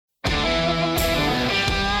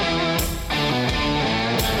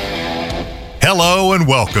Hello and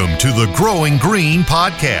welcome to the Growing Green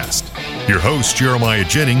podcast. Your host, Jeremiah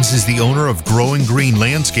Jennings, is the owner of Growing Green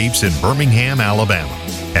Landscapes in Birmingham, Alabama,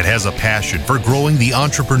 and has a passion for growing the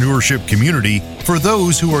entrepreneurship community for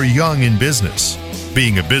those who are young in business.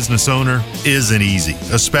 Being a business owner isn't easy,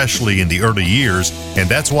 especially in the early years, and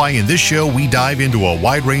that's why in this show we dive into a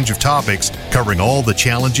wide range of topics covering all the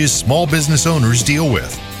challenges small business owners deal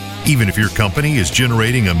with. Even if your company is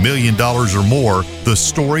generating $1 million or more, the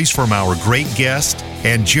stories from our great guest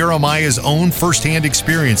and Jeremiah's own firsthand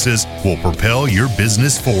experiences will propel your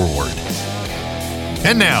business forward.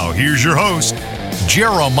 And now, here's your host,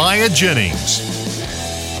 Jeremiah Jennings.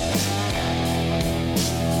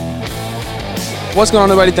 What's going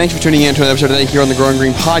on, everybody? Thanks for tuning in to another episode today here on the Growing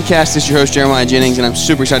Green podcast. This is your host, Jeremiah Jennings, and I'm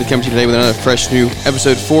super excited to come to you today with another fresh new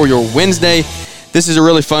episode for your Wednesday. This is a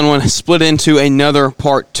really fun one, split into another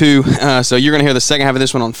part two. So you're going to hear the second half of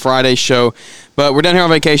this one on Friday's show. But we're down here on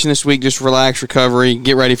vacation this week, just relax, recovery,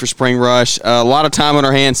 get ready for spring rush. A lot of time on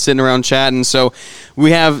our hands sitting around chatting. So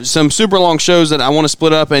we have some super long shows that I want to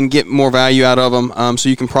split up and get more value out of them so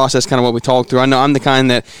you can process kind of what we talked through. I know I'm the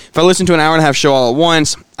kind that if I listen to an hour and a half show all at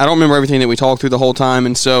once, I don't remember everything that we talked through the whole time.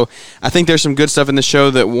 And so I think there's some good stuff in the show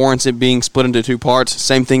that warrants it being split into two parts.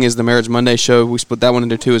 Same thing as the Marriage Monday show. We split that one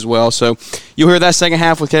into two as well. So you'll hear that second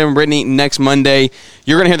half with Caleb and Brittany next Monday.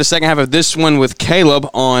 You're going to hear the second half of this one with Caleb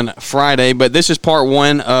on Friday. But this is part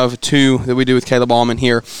one of two that we do with Caleb Allman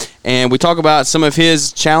here. And we talk about some of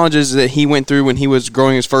his challenges that he went through when he was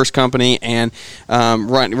growing his first company and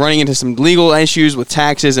running into some legal issues with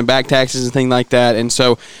taxes and back taxes and things like that. And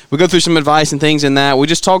so we go through some advice and things in that. We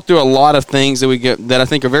just talk through a lot of things that we get that I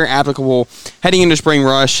think are very applicable heading into spring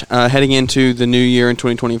rush, heading into the new year in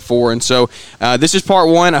 2024. And so this is part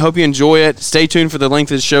one. I hope you enjoy it. Stay tuned for the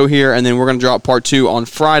length of the show here, and then we're going to drop part two on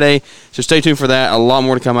Friday. So stay tuned for that. A lot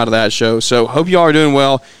more to come out of that show. So hope you all are doing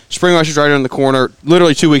well. Spring rush is right around the corner,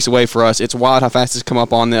 literally 2 weeks away for us. It's wild how fast it's come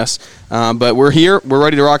up on this. But we're here. We're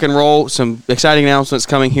ready to rock and roll. Some exciting announcements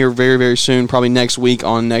coming here very, very soon, probably next week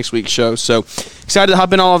on next week's show. So excited to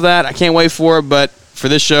hop in all of that. I can't wait for it. But for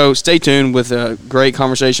this show, stay tuned with a great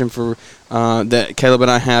conversation that Caleb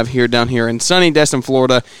and I have here down here in sunny Destin,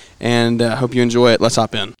 Florida. And hope you enjoy it. Let's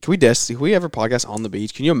hop in. Can we ever podcast on the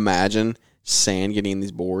beach? Can you imagine sand getting in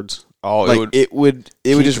these boards? Oh, like, it would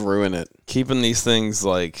just ruin it. Keeping these things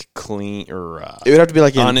like clean or it would have to be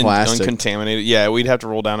like in plastic, uncontaminated. Yeah, we'd have to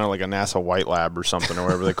roll down to like a NASA White Lab or something, or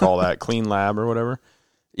whatever they call that, clean lab or whatever.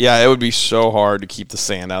 Yeah, it would be so hard to keep the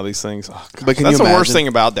sand out of these things. Oh, but that's the worst thing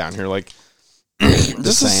about down here. Like,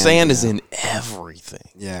 the sand is in everything.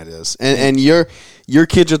 Yeah, it is. And your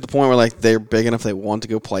kids are at the point where like they're big enough they want to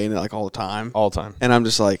go play in it like all the time. And I'm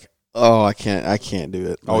just like, oh, I can't do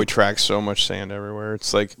it. Oh, we track so much sand everywhere.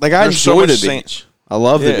 It's like I enjoy the beach. I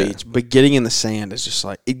love the beach, but getting in the sand is just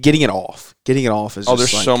like getting it off. Getting it off is. Oh, there's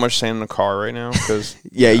so much sand in the car right now because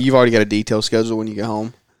you've already got a detail schedule when you get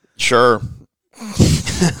home. Sure.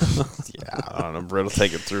 Yeah, I don't know. Brett will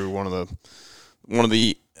take it through one of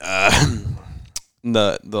the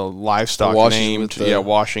livestock named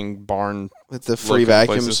washing barn with the free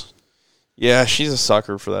vacuums. Places. Yeah, she's a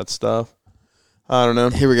sucker for that stuff. I don't know.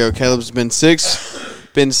 Here we go. Caleb's been sick since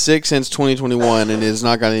 2021, and it has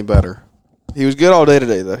not got any better. He was good all day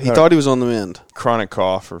today, though. He thought he was on the mend. Chronic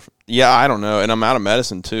cough. I don't know. And I'm out of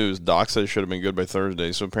medicine, too. Doc said it should have been good by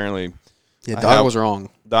Thursday, so apparently... Yeah, Doc was wrong.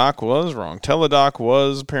 Doc was wrong. Teledoc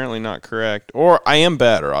was apparently not correct. Or I am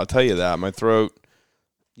better, I'll tell you that. My throat...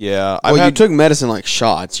 Yeah. Well, you took medicine like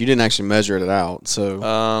shots. You didn't actually measure it out,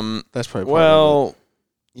 so... that's probably well...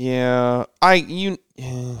 Yeah, you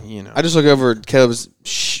know. I just look over at Caleb's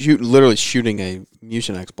literally shooting a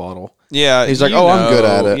Mucinex bottle. Yeah, he's like, I'm good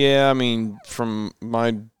at it. Yeah, I mean, from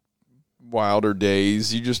my wilder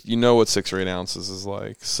days, you know what 6 or 8 ounces is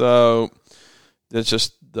like. So that's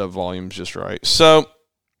just the volume's just right. So,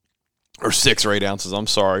 or 6 or 8 ounces. I'm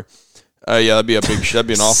sorry. That'd be an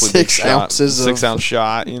awfully big shot. 6 ounce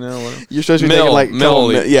shot. You know, you're supposed to be taking like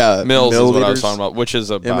mils is what I was talking about, which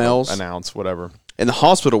is about an ounce, whatever. In the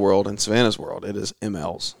hospital world, in Savannah's world, it is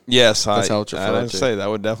mLs. Yes, that's how it's referred to. I'd say that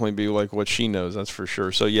would definitely be like what she knows. That's for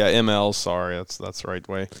sure. So yeah, mLs. Sorry, that's the right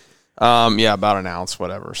way. About an ounce,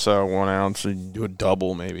 whatever. So 1 ounce, you do a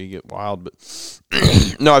double, maybe get wild. But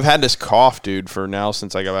no, I've had this cough, dude, for now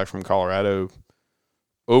since I got back from Colorado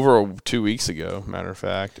over 2 weeks ago. Matter of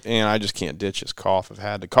fact, and I just can't ditch this cough. I've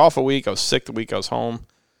had the cough a week. I was sick the week I was home,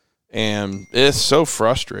 and it's so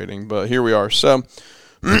frustrating. But here we are. So,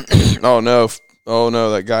 Oh no,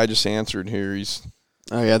 that guy just answered here.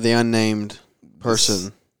 The unnamed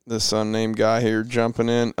person. This unnamed guy here jumping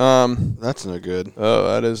in. That's no good. Oh,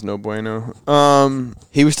 that is no bueno.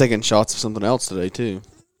 He was taking shots of something else today too.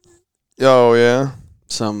 Oh, yeah?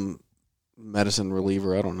 Some medicine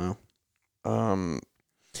reliever. I don't know.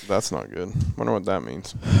 That's not good. Wonder what that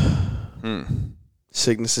means.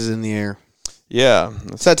 Sickness is in the air. Yeah.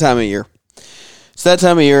 It's that time of year. It's that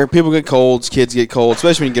time of year. People get colds. Kids get colds,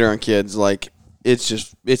 especially when you get around kids. Like, it's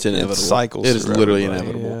inevitable. It cycles. It is through literally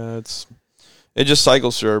everybody. inevitable. Yeah, it just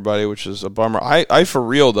cycles through everybody, which is a bummer. I for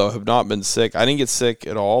real though have not been sick. I didn't get sick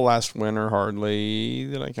at all last winter, hardly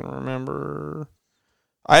that I can remember.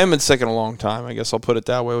 I haven't been sick in a long time. I guess I'll put it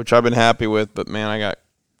that way, which I've been happy with. But man, I got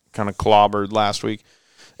kind of clobbered last week.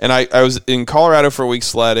 And I was in Colorado for a week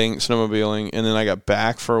sledding, snowmobiling, and then I got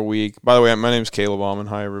back for a week. By the way, my name's Caleb Allman.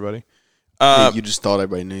 Hi, everybody. You just thought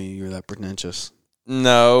everybody knew you were that pretentious.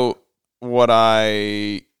 No, what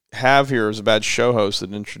I have here is a bad show host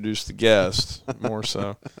that introduced the guest, more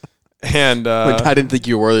so. And I didn't think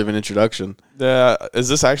you were worthy of an introduction. Is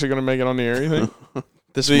this actually going to make it on the air, you think?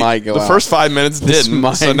 This might go out. The first 5 minutes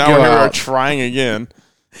didn't, so now we are trying again.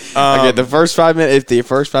 Okay, the first 5 minutes. If the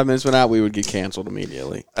first 5 minutes went out, we would get canceled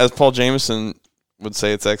immediately. As Paul Jameson would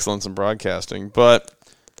say, it's excellence in broadcasting. But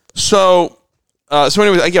so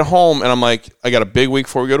anyways, I get home and I'm like, I got a big week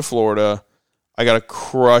before we go to Florida. I got to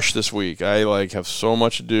crush this week. I have so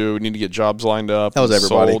much to do. We need to get jobs lined up. That was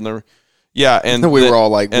everybody. Yeah, and we were all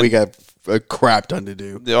like, we got a crap ton to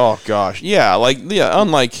do. Oh gosh, yeah,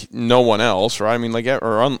 unlike no one else, right? I mean,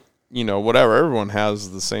 whatever. Everyone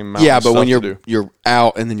has the same amount. Yeah, of but stuff when to do. you're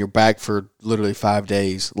out and then you're back for literally 5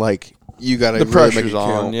 days, like you got to the really pressure's make it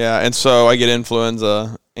on. count. Yeah, and so I get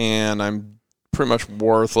influenza, and I'm pretty much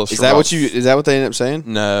worthless. Is that what they ended up saying?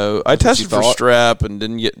 No, I tested for strep and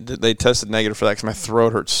didn't get. They tested negative for that because my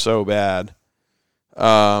throat hurts so bad.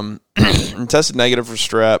 Tested negative for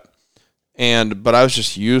strep, but I was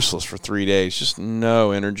just useless for 3 days, just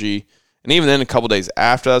no energy, and even then, a couple days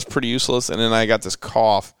after, I was pretty useless. And then I got this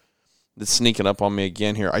cough that's sneaking up on me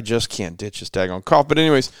again here. I just can't ditch this daggone cough. But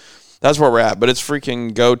anyways, that's where we're at. But it's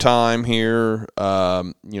freaking go time here.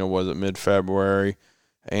 Was it mid-February?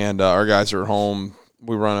 And our guys are at home.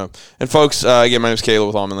 We run and folks, again, my name is Caleb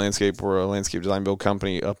with Allman Landscape. We're a landscape design build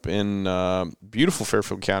company up in beautiful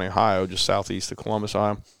Fairfield County, Ohio, just southeast of Columbus,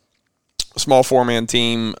 Ohio. A small 4-man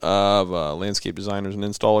team of landscape designers and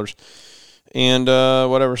installers. And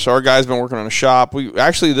whatever. So our guys been working on a shop.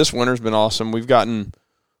 This winter's been awesome. We've gotten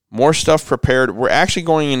more stuff prepared. We're actually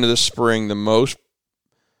going into this spring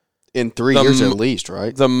in 3 years at least,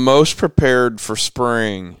 right? The most prepared for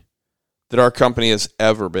spring that our company has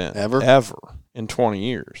ever been. Ever in 20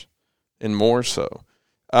 years, and more so.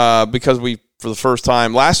 Because for the first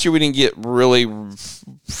time, last year we didn't get really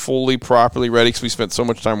fully properly ready because we spent so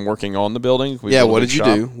much time working on the building. What did you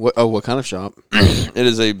do? What kind of shop? It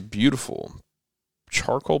is a beautiful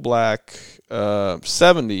charcoal black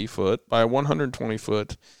 70-foot by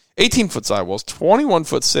 120-foot, 18-foot sidewalls,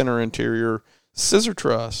 21-foot center interior, scissor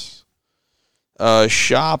truss,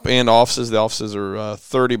 shop and offices. The offices are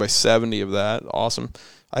 30 by 70 of that. Awesome.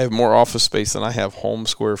 I have more office space than I have home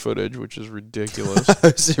square footage, which is ridiculous.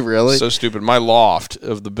 Is it really? So stupid. My loft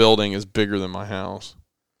of the building is bigger than my house.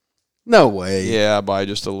 No way. Yeah, by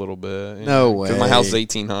just a little bit. No way. Because my house is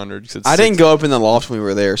 1,800. I didn't go up in the loft when we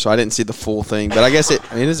were there, so I didn't see the full thing. But I guess it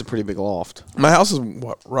is a pretty big loft. My house is,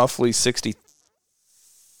 roughly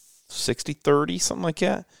 60-30, something like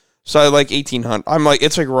that. So I like 1,800. I'm like,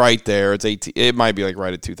 it's like right there. It's 18. It might be like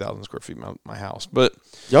right at 2,000 square feet. My house, but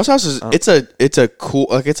y'all's house is it's a cool,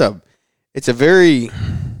 like it's a very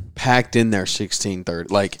packed in there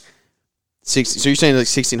 1630 like 60. So you're saying like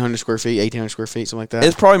 1,600 square feet, 1,800 square feet, something like that.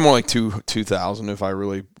 It's probably more like 2,000 if I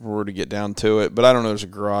really were to get down to it. But I don't know. There's a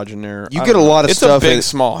garage in there. You get a lot of stuff. It's a big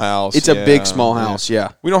small house. It's a big small house. Yeah.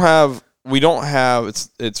 We don't have.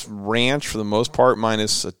 It's ranch for the most part,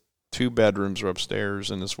 minus 2 bedrooms are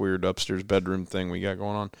upstairs and this weird upstairs bedroom thing we got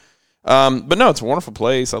going on. But no, it's a wonderful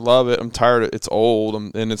place. I love it. I'm tired of it's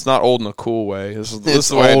old, and it's not old in a cool way. This is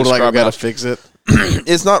the way old, I like I gotta it. fix it.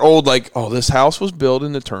 It's not old like, oh, this house was built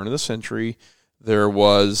in the turn of the century. There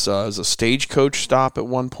was a stagecoach stop at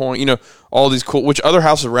one point. All these cool, which other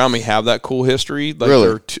houses around me have that cool history. Like really?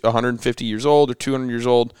 They're 150 years old or 200 years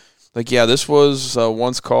old. Like, yeah, this was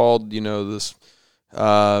once called, this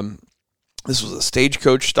was a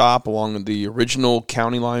stagecoach stop along the original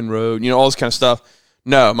County Line Road, all this kind of stuff.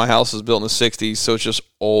 No, my house was built in the 60s, so it's just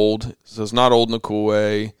old. So it's not old in a cool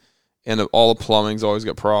way. And all the plumbing's always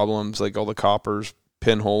got problems, like all the coppers,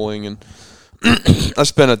 pinholing. And I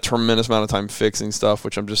spent a tremendous amount of time fixing stuff,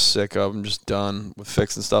 which I'm just sick of. I'm just done with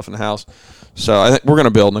fixing stuff in the house. So I think we're going to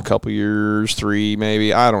build in a couple years, 3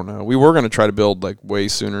 maybe. I don't know. We were going to try to build like way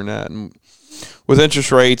sooner than that. And with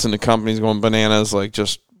interest rates and the companies going bananas, like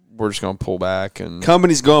just we're just going to pull back and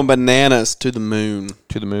company's going bananas to the moon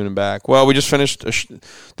and back. Well, we just finished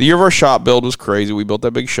the year of our shop build was crazy. We built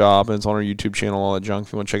that big shop, and it's on our YouTube channel, all that junk.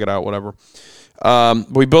 If you want to check it out, whatever.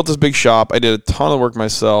 We built this big shop. I did a ton of work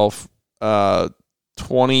myself.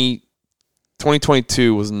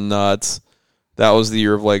 2022 was nuts. That was the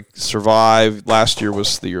year of like survive. Last year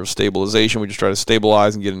was the year of stabilization. We just tried to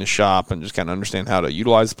stabilize and get in the shop and just kind of understand how to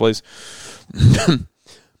utilize the place.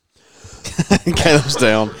 Caleb's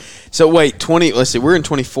down. So wait, let's see, we're in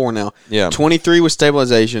 24 now. Yeah. 23 was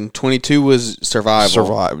stabilization, 22 was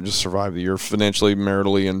survival. Just survive the year financially,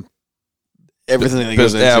 maritally, and everything that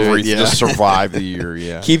goes into it. Yeah. Just survive the year,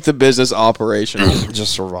 yeah. Keep the business operational.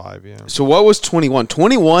 Just survive, yeah. So what was 21?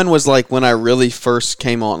 21 was like when I really first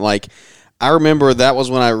came on. Like, I remember that was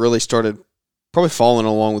when I really started probably following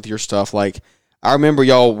along with your stuff. Like, I remember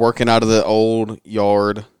y'all working out of the old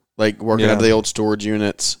yard, like working out of the old storage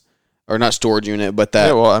units. Or not storage unit, but that.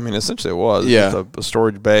 Yeah, well, I mean, essentially it was. Yeah. A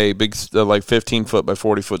storage bay, big, like 15-foot by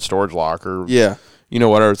 40-foot storage locker. Yeah. You know,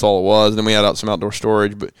 whatever, it's all it was. And then we had some outdoor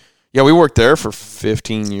storage. But, yeah, we worked there for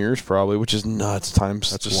 15 years probably, which is nuts. Time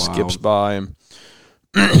just skips by. And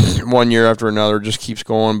 1 year after another just keeps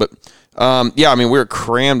going. But, yeah, I mean, we were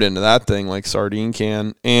crammed into that thing like sardine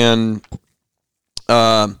can. And,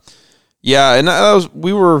 yeah, and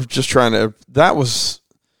we were just trying to – that was –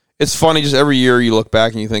 it's funny, just every year you look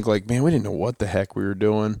back and you think, like, man, we didn't know what the heck we were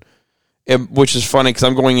doing. Which is funny because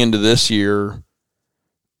I'm going into this year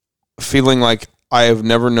feeling like I have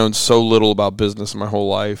never known so little about business in my whole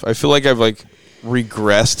life. I feel like I've, like,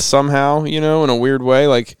 regressed somehow, you know, in a weird way.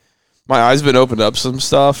 Like, my eyes have been opened up some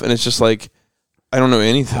stuff, and it's just like, I don't know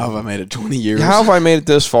anything. How have I made it 20 years? How have I made it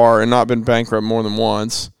this far and not been bankrupt more than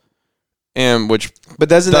once? But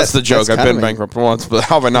that's the joke. I've been bankrupt once, but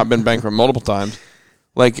how have I not been bankrupt multiple times?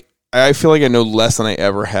 Like, I feel like I know less than I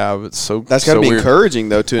ever have. It's so that's got to be weird. Encouraging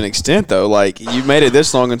though, to an extent though. Like, you made it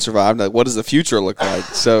this long and survived. Like, what does the future look like?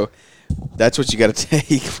 So that's what you got to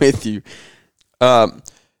take with you.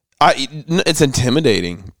 It's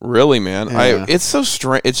intimidating, really, man. Yeah. It's so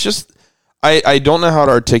strange. It's just I don't know how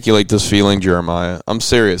to articulate this feeling, Jeremiah. I'm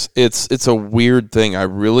serious. It's a weird thing. I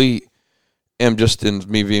really am, just in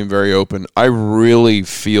me being very open. I really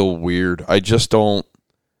feel weird. I just don't.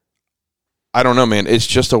 I don't know, man. It's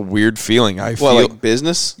just a weird feeling. Like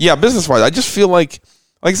business? Yeah, business-wise. I just feel like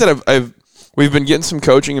I said, we've been getting some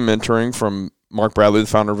coaching and mentoring from Mark Bradley, the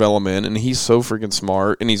founder of Element, and he's so freaking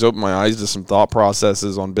smart, and he's opened my eyes to some thought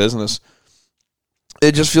processes on business.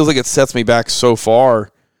 It just feels like it sets me back so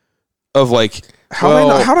far of, like,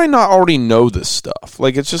 how did I not already know this stuff?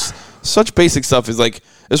 Like, it's just such basic stuff. Is like,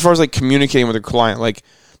 as far as, like, communicating with a client, like,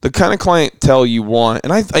 the kind of clientele you want,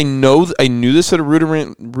 and I knew this at a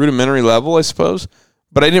rudimentary level, I suppose,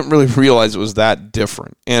 but I didn't really realize it was that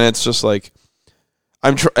different. And it's just like,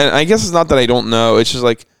 and I guess it's not that I don't know. It's just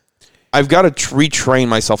like, I've got to retrain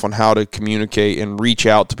myself on how to communicate and reach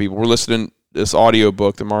out to people. We're listening to this audio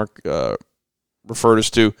book that Mark referred us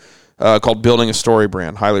to called Building a Story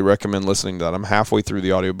Brand. Highly recommend listening to that. I'm halfway through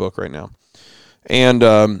the audio book right now. And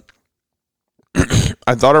I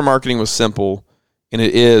thought our marketing was simple. And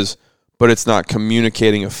it is, but it's not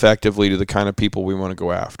communicating effectively to the kind of people we want to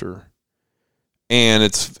go after. And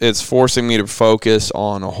it's forcing me to focus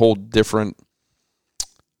on a whole different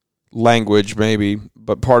language, maybe.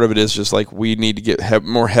 But part of it is just like, we need to get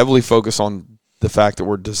more heavily focused on the fact that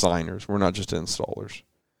we're designers. We're not just installers.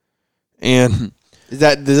 And does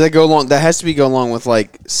that go along? That has to go along with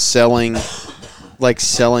selling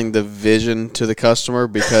the vision to the customer,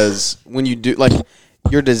 because when you do, like,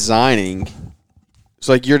 you're designing.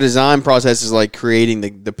 So, like, your design process is, like, creating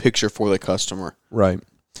the picture for the customer. Right.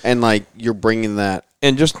 And, like, you're bringing that.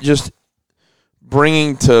 And just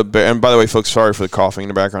bringing to – and, by the way, folks, sorry for the coughing in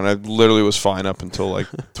the background. I literally was fine up until, like,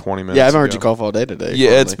 20 minutes Yeah, I haven't heard you cough all day today. Yeah,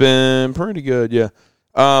 probably. It's been pretty good, yeah.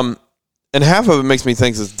 And half of it makes me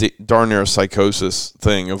think it's this darn near a psychosis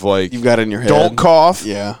thing of, like – you've got it in your head. Don't cough.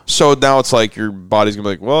 Yeah. So now it's like your body's going to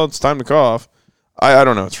be like, well, it's time to cough. I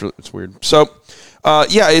don't know. It's weird. So,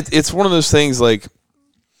 yeah, it's one of those things, like –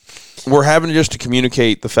 we're having just to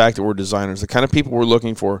communicate the fact that we're designers. The kind of people we're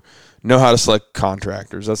looking for know how to select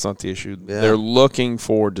contractors. That's not the issue. Yeah. They're looking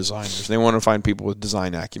for designers. They want to find people with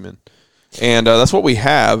design acumen. And that's what we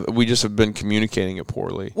have. We just have been communicating it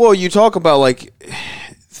poorly. Well, you talk about, like,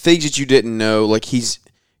 things that you didn't know. Like,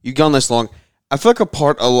 you've gone this long. I feel like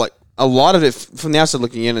a lot of it from the outside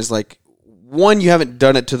looking in is, like, one, you haven't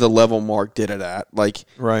done it to the level Mark did it at. Like,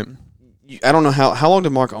 right. I don't know how long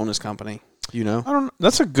did Mark own his company? You know?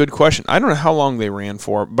 That's a good question. I don't know how long they ran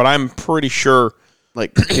for, but I'm pretty sure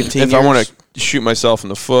like 15 if years? I want to shoot myself in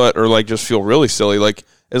the foot or like just feel really silly, like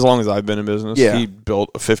as long as I've been in business, he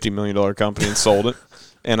built a $50 million company and sold it.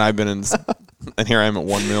 And I've been in, and here I am at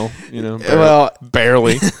 $1 million,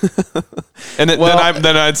 barely. And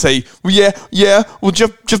then I'd say, well,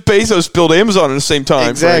 Jeff Bezos built Amazon at the same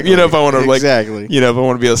time. Exactly. Right? If I want to if I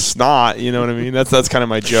want to be a snot, you know what I mean? That's kind of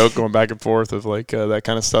my joke going back and forth of like that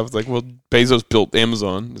kind of stuff. It's like, well, Bezos built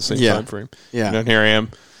Amazon at the same time frame. Yeah. And here I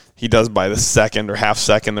am. He does by the second or half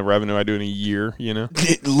second the revenue I do in a year,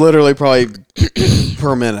 Literally probably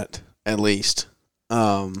per minute at least.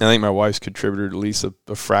 I think my wife's contributed at least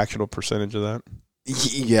a fractional percentage of that.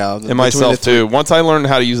 Yeah, and myself too. Once I learned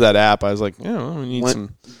how to use that app, I was like, we need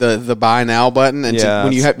some the buy now button, and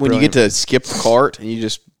when you get to skip the cart and you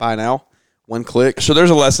just buy now, one click. So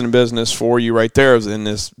there's a lesson in business for you right there in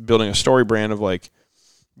this building a story brand of like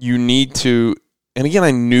you need to. And again,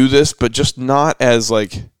 I knew this, but just not as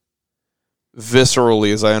like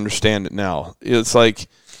viscerally as I understand it now. It's like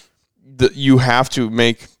you have to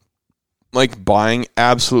make like buying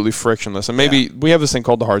absolutely frictionless. And maybe we have this thing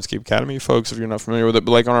called the Hardscape Academy, folks, if you're not familiar with it,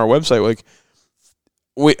 but like on our website, like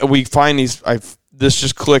we find these, this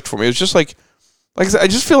just clicked for me. It's just like I said, I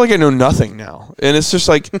just feel like I know nothing now. And it's just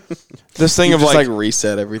like this thing of like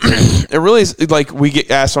reset everything. It really is like we get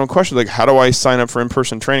asked on questions like, how do I sign up for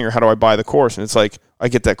in-person training or how do I buy the course? And it's like, I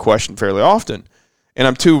get that question fairly often. And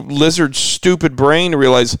I'm too lizard stupid brain to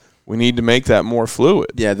realize we need to make that more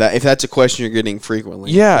fluid. Yeah, if that's a question you're getting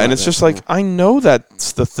frequently. Yeah, and it's just like, I know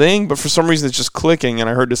that's the thing, but for some reason it's just clicking. And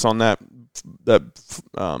I heard this on that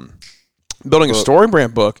Building a Story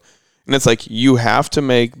Brand book. And it's like, you have to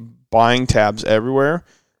make buying tabs everywhere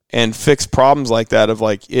and fix problems like that of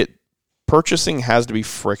like purchasing has to be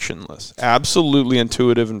frictionless, absolutely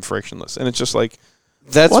intuitive and frictionless. And it's just like,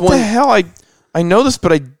 the hell? I know this,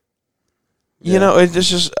 but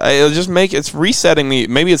it's resetting me.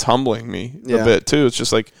 Maybe it's humbling me a bit too. It's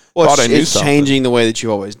just like, it's changing the way that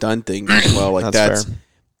you've always done things as well. Like that's fair.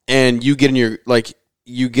 And you get in your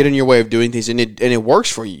way of doing things, and it works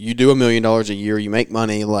for you. You do $1 million a year, you make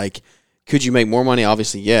money. Like, could you make more money?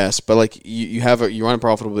 Obviously, yes. But like you run a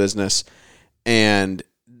profitable business,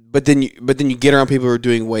 but then you get around people who are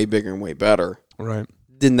doing way bigger and way better. Right.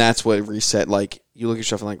 Then that's what reset. Like you look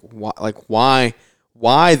at yourself and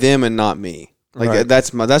why them and not me? Like right.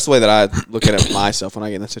 That's the way that I look at it myself when I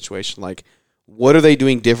get in that situation. Like, what are they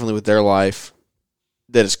doing differently with their life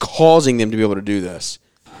that is causing them to be able to do this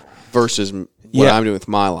versus what I'm doing with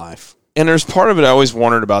my life? And there's part of it I always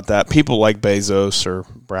wondered about that. People like Bezos or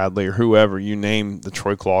Bradley or whoever, you name the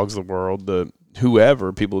Troy Clogs of the world,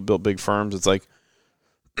 whoever, people who built big firms. It's like,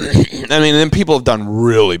 then people have done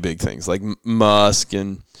really big things like Musk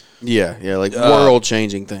and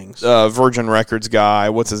world-changing things. Virgin Records guy,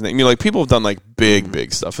 what's his name? Like people have done like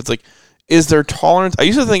big stuff. It's like, is there tolerance? I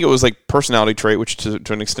used to think it was like personality trait, which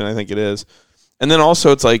to an extent I think it is. And then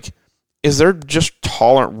also it's like, is there just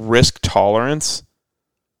risk tolerance?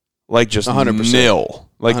 Like just 100%. Nil.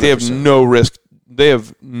 Like 100%. They have no risk. They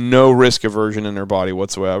have no risk aversion in their body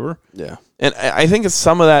whatsoever. Yeah. And I think it's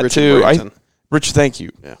some of that too. Rich, thank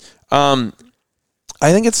you. Yeah. I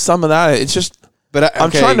think it's some of that. It's just,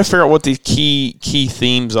 I'm trying to figure out what these key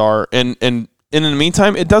themes are, and in the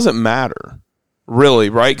meantime, it doesn't matter, really,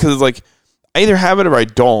 right? Because it's like I either have it or I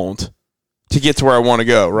don't to get to where I want to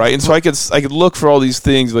go, right? And so I could look for all these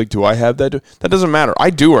things, like, do I have that? That doesn't matter. I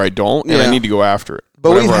do or I don't, and I need to go after it.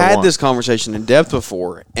 But we've had this conversation in depth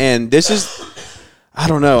before, and this is, I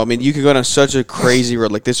don't know. I mean, you could go down such a crazy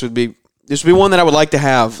road. Like this would be one that I would like to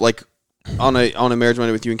have, like on a marriage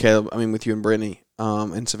Monday with you and Caleb. I mean, with you and Brittany,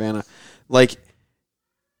 and Savannah, like.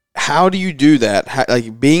 How do you do that?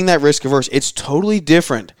 Like being that risk averse, it's totally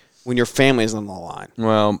different when your family is on the line.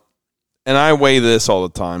 Well, and I weigh this all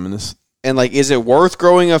the time, and like, is it worth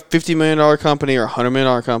growing a $50 million company or $100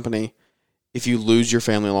 million company if you lose your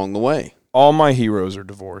family along the way? All my heroes are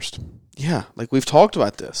divorced. Yeah, like we've talked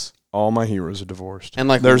about this. All my heroes are divorced, and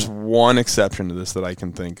like there's one exception to this that I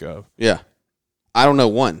can think of. Yeah, I don't know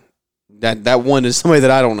one. That one is somebody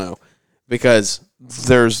that I don't know because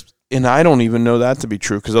And I don't even know that to be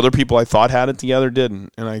true because other people I thought had it together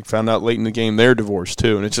didn't. And I found out late in the game they're divorced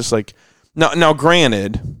too. And it's just like, now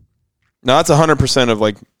granted, that's 100% of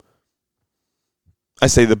like, I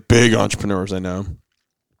say the big entrepreneurs I know.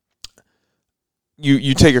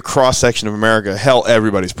 You take a cross-section of America, hell,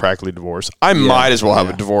 everybody's practically divorced. I might as well have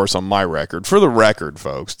a divorce on my record. For the record,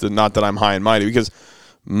 folks, not that I'm high and mighty, because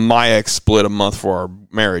my ex split a month for our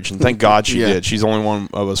marriage, and thank God she did. She's the only one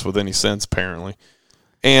of us with any sense, apparently.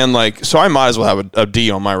 And like, so I might as well have a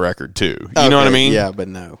D on my record too. You know what I mean? Yeah, but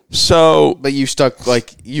no. So, but you stuck,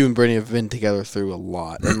 like, you and Brittany have been together through a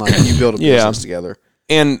lot, and like you build a business together.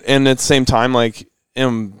 And at the same time, like,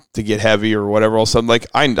 to get heavy or whatever else, like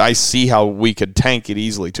I see how we could tank it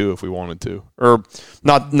easily too if we wanted to, or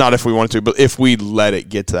not if we wanted to, but if we let it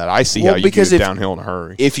get to that, I see how you get downhill in a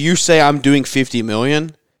hurry. If you say I'm doing $50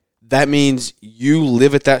 million, that means you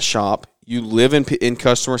live at that shop, you live in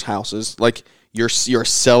customers' houses, like. You're a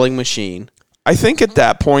selling machine. I think at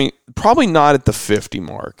that point, probably not at the 50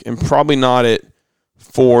 mark, and probably not at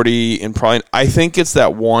 40, and probably I think it's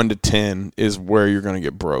that 1 to 10 is where you're going to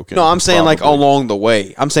get broken. No, I'm saying like along the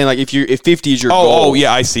way. I'm saying like if 50 is your goal. Oh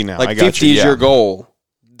yeah, I see now. Like I got 50 you. is your goal.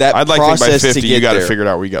 That I'd like to think by 50 you got to figure it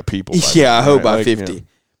out where you got people. Yeah, I hope by 50. Yeah.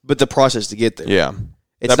 But the process to get there. Yeah,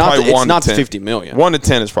 it's not the 50 million. 1 to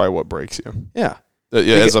 10 is probably what breaks you. Yeah,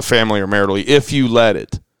 as a family or maritally, if you let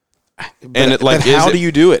it. But how do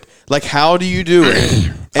you do it? Like, how do you do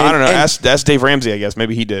it? I don't know. Ask Dave Ramsey, I guess.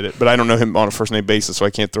 Maybe he did it, but I don't know him on a first name basis, so I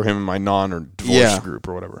can't throw him in my non or divorce group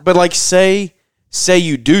or whatever. But like, say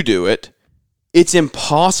you do it, it's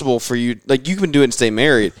impossible for you. Like, you can do it and stay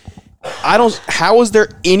married. How is there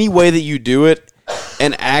any way that you do it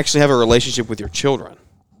and actually have a relationship with your children?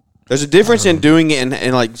 There's a difference in doing it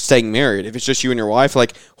and like staying married. If it's just you and your wife,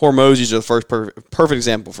 like Hormozis are the first perfect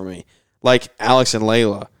example for me. Like Alex and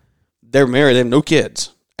Layla. They're married. They have no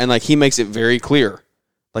kids, and like he makes it very clear,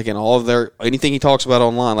 like in all of anything he talks about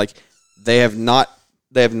online, like they have not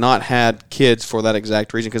had kids for that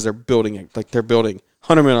exact reason because they're building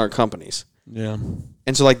 $100 million companies. Yeah,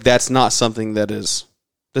 and so like that's not something that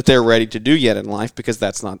they're ready to do yet in life because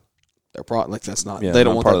that's not their product. Like that's not they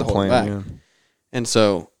don't want that to hold back. Yeah. And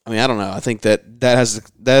so I mean I don't know. I think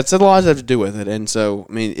that's a lot to do with it. And so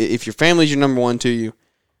I mean if your family's your number one to you.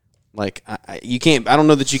 Like you can't. I don't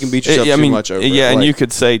know that you can beat yourself too much over. Yeah, it. And you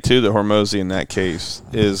could say too that Hormozi in that case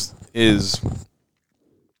is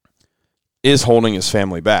holding his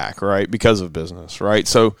family back, right, because of business, right?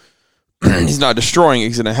 So he's not destroying.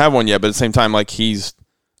 He's going to have one yet, but at the same time, like he's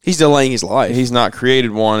delaying his life. He's not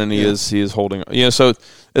created one, and he is holding. So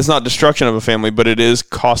it's not destruction of a family, but it is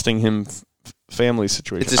costing him family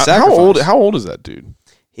situation. It's a sacrifice. How old is that dude?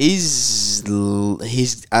 He's.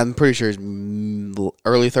 I'm pretty sure he's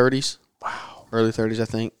early 30s. Wow, early 30s, I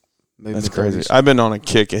think. Maybe that's crazy. I've been on a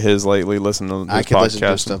kick of his lately. Listening to his podcast. I could listen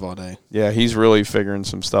to his stuff all day. Yeah, he's really figuring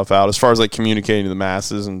some stuff out as far as like communicating to the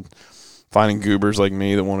masses and finding goobers like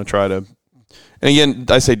me that want to try to. And again,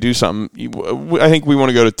 I say do something. I think we want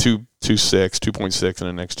to go to 2.6 in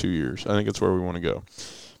the next 2 years. I think that's where we want to go.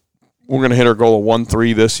 We're going to hit our goal of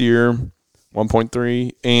 1.3 this year.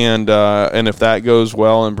 1.3, and if that goes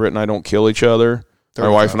well and Britt and I don't kill each other, my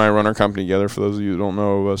wife and I run our company together, for those of you who don't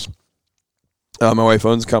know of us. My wife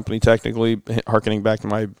owns a company, technically, hearkening back to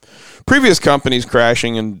my previous companies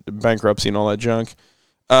crashing and bankruptcy and all that junk.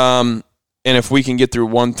 And if we can get through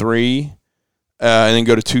 1.3 and then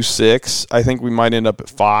go to 2.6, I think we might end up at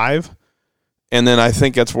 5. And then I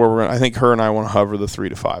think that's where we're going to – I think her and I want to hover the 3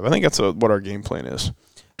 to 5. I think that's what our game plan is.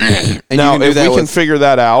 And now, if we can figure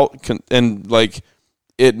that out and like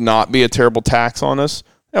it not be a terrible tax on us,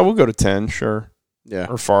 yeah, we'll go to 10, sure,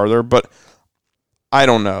 or farther. But I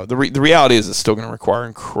don't know. The reality is, it's still going to require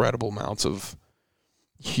incredible amounts of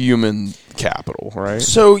human capital, right?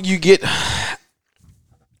 So you get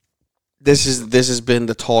this has been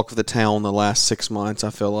the talk of the town the last 6 months. I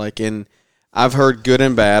feel like, and I've heard good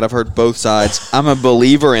and bad. I've heard both sides. I'm a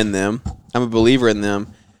believer in them.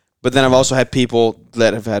 But then I've also had people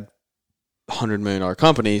that have had $100 million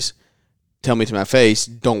companies tell me to my face,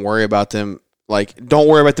 don't worry about them. Like, don't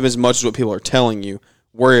worry about them as much as what people are telling you.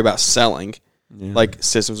 Worry about selling, like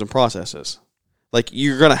systems and processes. Like,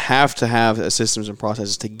 you're going to have systems and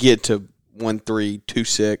processes to get to 1.3,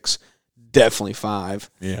 2.6, definitely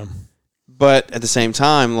 5. Yeah. But at the same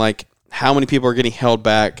time, like, how many people are getting held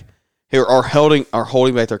back, are holding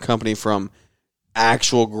back their company from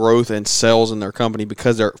actual growth and sales in their company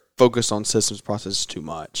because they're focused on systems processes too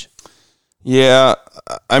much? Yeah,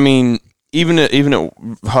 I mean, even at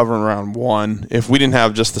hovering around 1, if we didn't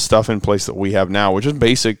have just the stuff in place that we have now, which is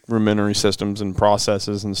basic rudimentary systems and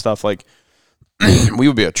processes and stuff, like we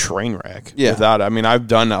would be a train wreck without it. I mean, I've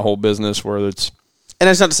done that whole business where it's, and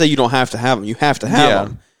that's not to say you don't have to have them. You have to have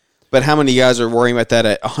them. But how many guys are worrying about that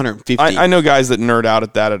at 150? I know guys that nerd out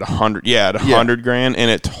at that at 100. Yeah, at 100 grand, and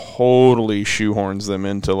it totally shoehorns them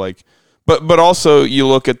into like. But also you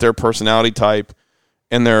look at their personality type,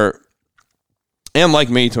 and like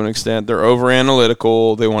me to an extent, they're over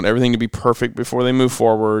analytical. They want everything to be perfect before they move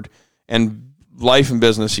forward. And life and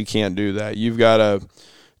business, you can't do that. You've got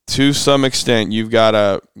to some extent, you've got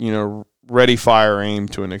to ready, fire, aim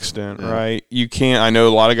to an extent, right? You can't. I know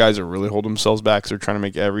a lot of guys that really hold themselves back because they're trying to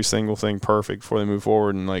make every single thing perfect before they move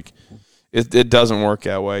forward, and like it doesn't work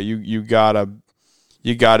that way. You gotta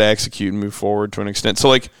execute and move forward to an extent. So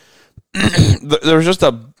like there's just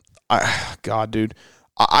God, dude,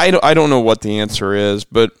 I don't know what the answer is,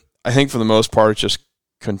 but I think for the most part it's just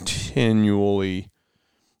continually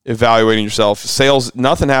evaluating yourself. Sales,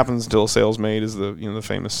 nothing happens until a sale's made is the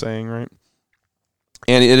famous saying, right?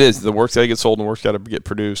 And it is. The work's got to get sold and the work's got to get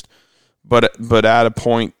produced. But at a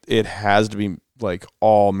point, it has to be like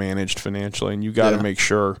all managed financially, and you got to make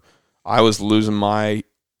sure. I was losing my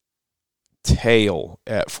tail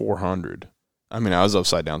at 400. I mean, I was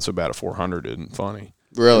upside down so bad at 400 isn't funny.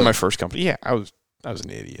 Really? In my first company, yeah, I was an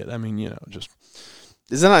idiot. I mean, just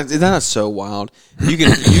is that not so wild? You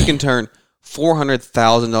can turn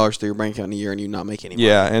 $400,000 through your bank account in a year and you not make any money.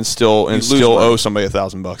 Yeah, and still owe somebody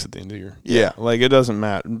 $1,000 at the end of the year. Yeah, like it doesn't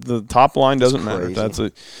matter. The top line doesn't matter. That's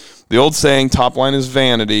the old saying: top line is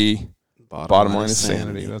vanity, bottom line is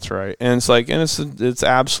sanity. That's right. And it's like, and it's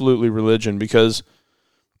absolutely religion because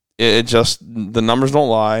it just the numbers don't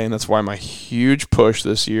lie, and that's why my huge push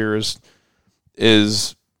this year is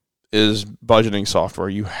budgeting software.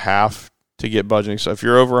 You have to get budgeting. So if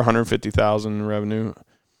you're over 150,000 in revenue,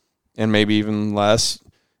 and maybe even less.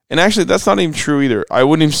 And actually, that's not even true either. I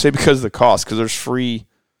wouldn't even say because of the cost, because there's free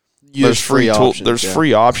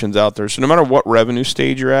options out there. So no matter what revenue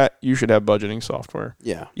stage you're at, you should have budgeting software.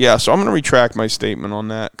 Yeah. Yeah, so I'm going to retract my statement on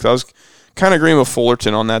that, because I was kind of agreeing with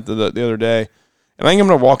Fullerton on that the other day. And I think I'm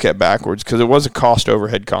going to walk that backwards, because it was a cost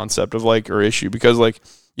overhead concept of or issue. Because it's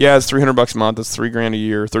 $300 a month, that's $3,000 a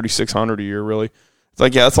year, $3,600 a year, really. It's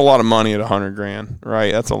like, yeah, that's a lot of money at $100,000,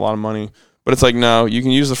 right? That's a lot of money. But it's like, no, you can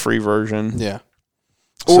use the free version. Yeah.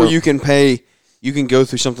 Or you can go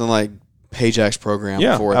through something like Payjack's program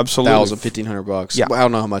for $1,000, $1,500. Yeah. I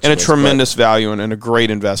don't know how much. And a tremendous value and a great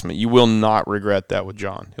investment. You will not regret that with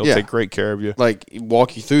John. He'll take great care of you. Like,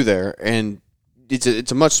 walk you through there, and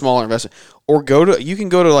it's a much smaller investment. Or you can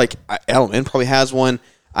go to like Element probably has one.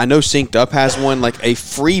 I know Synced Up has one, like a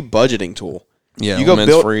free budgeting tool. Yeah, you go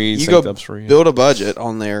build free, Synced Up's free. Build a budget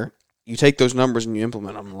on there. You take those numbers and you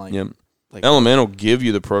implement them. Element will give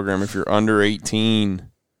you the program if you're under 18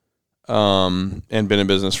 and been in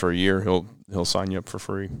business for a year. He'll sign you up for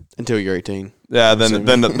free until you're 18. Yeah, then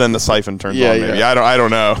the siphon turns on. Maybe I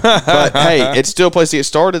don't know. But hey, it's still a place to get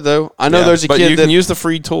started, though. I know there's a kid but you can use the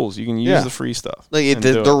free tools. You can use the free stuff. Like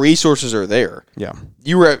the resources are there. Yeah,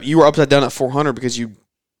 you were upside down at 400 because you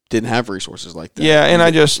didn't have resources like that. Yeah, and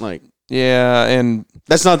I just and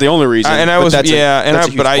that's not the only reason. I was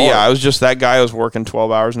just that guy. I was working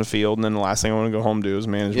 12 hours in the field, and then the last thing I want to go home and do is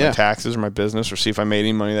manage my taxes or my business or see if I made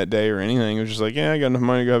any money that day or anything. It was just like, I got enough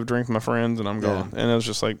money to go have a drink with my friends, and I'm gone. And it was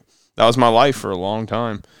just like, that was my life for a long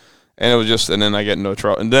time. And it was just, and then I get into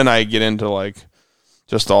trouble, and then I get into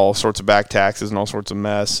just all sorts of back taxes and all sorts of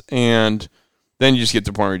mess, and then you just get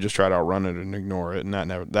to the point where you just try to outrun it and ignore it, and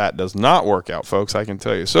that does not work out, folks, I can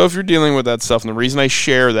tell you. So if you're dealing with that stuff, and the reason I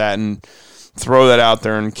share that and throw that out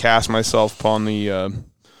there and cast myself upon the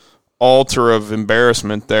altar of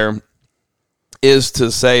embarrassment there is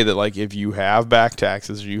to say that, if you have back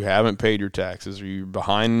taxes or you haven't paid your taxes or you're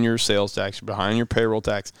behind in your sales tax, you're behind in your payroll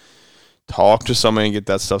tax, talk to somebody and get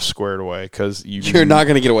that stuff squared away, because you're not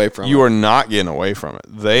going to get away from it. You are not getting away from it.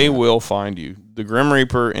 They will find you. The Grim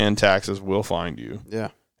Reaper and taxes will find you. Yeah.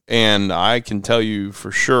 And I can tell you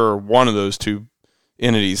for sure one of those two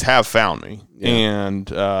entities have found me. Yeah. And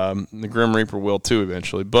the Grim Reaper will too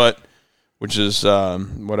eventually, which is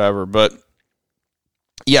whatever. But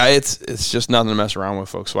yeah, it's just nothing to mess around with,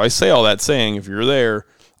 folks. So I say all that saying, if you're there,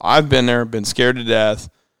 I've been there, been scared to death,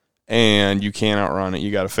 and you can't outrun it. You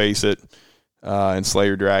got to face it and slay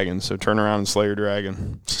your dragon. So turn around and slay your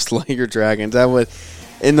dragon. Slay your dragons. That would,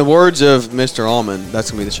 in the words of Mr. Allman,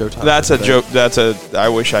 that's gonna be the show title. That's a joke. I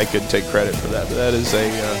wish I could take credit for that, but that is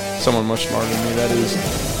someone much smarter than me. That is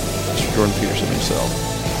Mr. Jordan Peterson himself.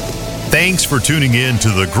 Thanks for tuning in to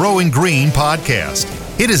the Growing Green podcast.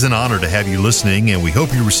 It is an honor to have you listening, and we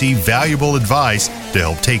hope you receive valuable advice to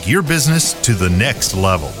help take your business to the next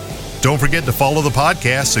level. Don't forget to follow the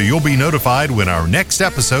podcast so you'll be notified when our next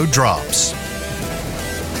episode drops.